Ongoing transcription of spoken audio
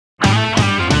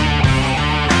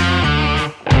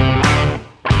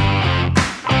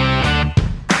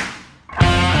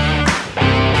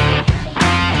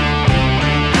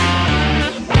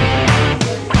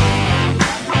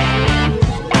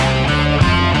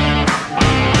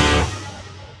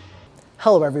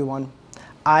Hello everyone,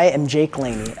 I am Jake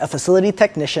Laney, a facility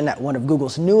technician at one of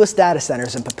Google's newest data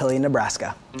centers in Papillion,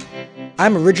 Nebraska.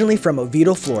 I'm originally from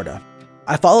Oviedo, Florida.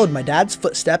 I followed my dad's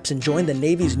footsteps and joined the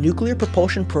Navy's nuclear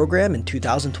propulsion program in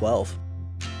 2012.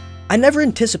 I never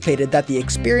anticipated that the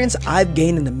experience I've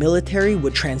gained in the military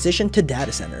would transition to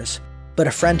data centers, but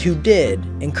a friend who did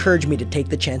encouraged me to take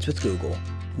the chance with Google.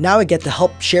 Now I get to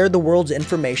help share the world's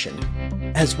information,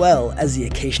 as well as the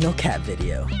occasional cat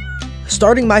video.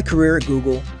 Starting my career at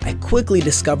Google, I quickly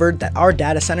discovered that our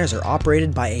data centers are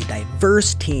operated by a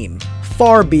diverse team,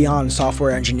 far beyond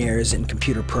software engineers and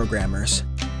computer programmers.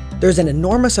 There's an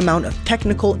enormous amount of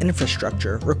technical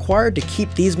infrastructure required to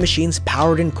keep these machines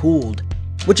powered and cooled,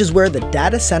 which is where the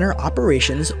Data Center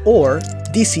Operations, or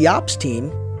DCOps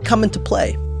team, come into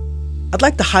play. I'd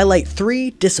like to highlight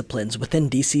 3 disciplines within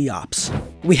DCOps.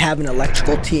 We have an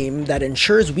electrical team that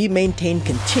ensures we maintain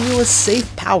continuous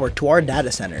safe power to our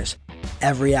data centers,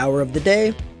 every hour of the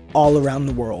day, all around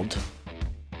the world.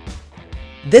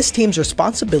 This team's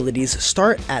responsibilities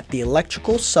start at the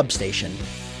electrical substation,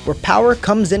 where power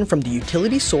comes in from the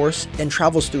utility source and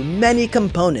travels through many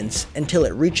components until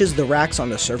it reaches the racks on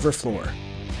the server floor.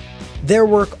 Their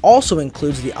work also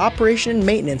includes the operation and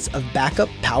maintenance of backup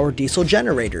power diesel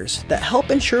generators that help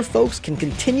ensure folks can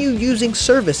continue using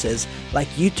services like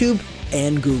YouTube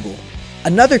and Google.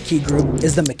 Another key group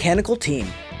is the mechanical team.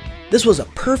 This was a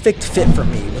perfect fit for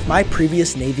me with my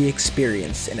previous Navy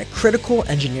experience in a critical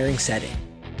engineering setting.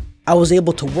 I was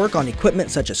able to work on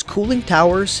equipment such as cooling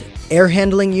towers, air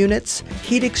handling units,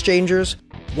 heat exchangers,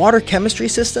 water chemistry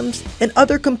systems, and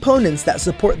other components that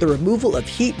support the removal of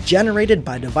heat generated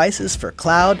by devices for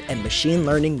cloud and machine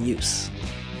learning use.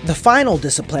 The final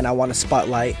discipline I want to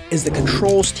spotlight is the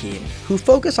controls team, who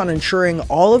focus on ensuring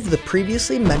all of the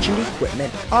previously mentioned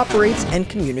equipment operates and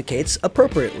communicates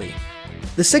appropriately.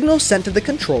 The signals sent to the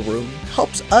control room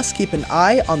helps us keep an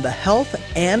eye on the health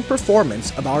and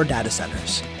performance of our data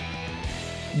centers.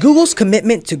 Google's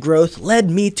commitment to growth led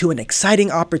me to an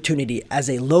exciting opportunity as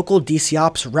a local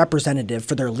DCOps representative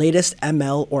for their latest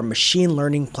ML or machine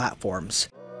learning platforms.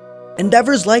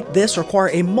 Endeavors like this require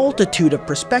a multitude of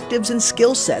perspectives and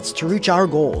skill sets to reach our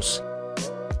goals.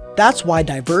 That's why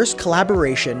diverse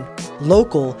collaboration,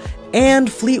 local,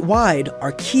 and fleet-wide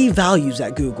are key values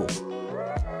at Google.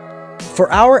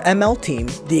 For our ML team,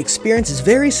 the experience is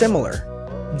very similar.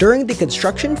 During the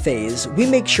construction phase, we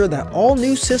make sure that all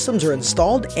new systems are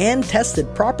installed and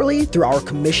tested properly through our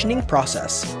commissioning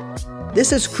process.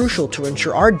 This is crucial to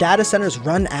ensure our data centers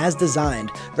run as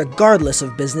designed, regardless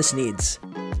of business needs.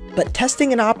 But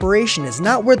testing and operation is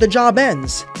not where the job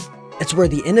ends. It's where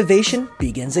the innovation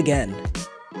begins again.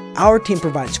 Our team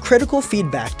provides critical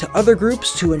feedback to other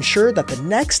groups to ensure that the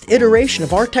next iteration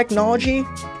of our technology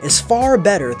is far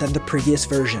better than the previous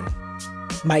version.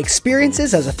 My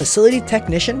experiences as a facility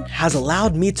technician has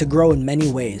allowed me to grow in many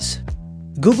ways.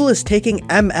 Google is taking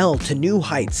ML to new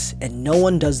heights, and no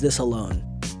one does this alone.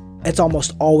 It's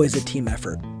almost always a team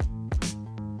effort.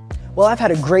 Well, I've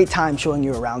had a great time showing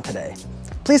you around today.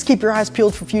 Please keep your eyes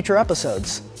peeled for future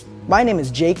episodes. My name is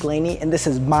Jake Laney, and this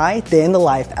is my day in the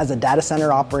life as a data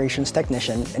center operations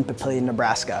technician in Papillion,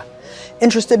 Nebraska.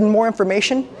 Interested in more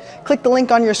information? Click the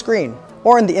link on your screen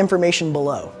or in the information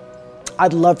below.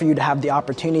 I'd love for you to have the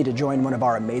opportunity to join one of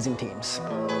our amazing teams.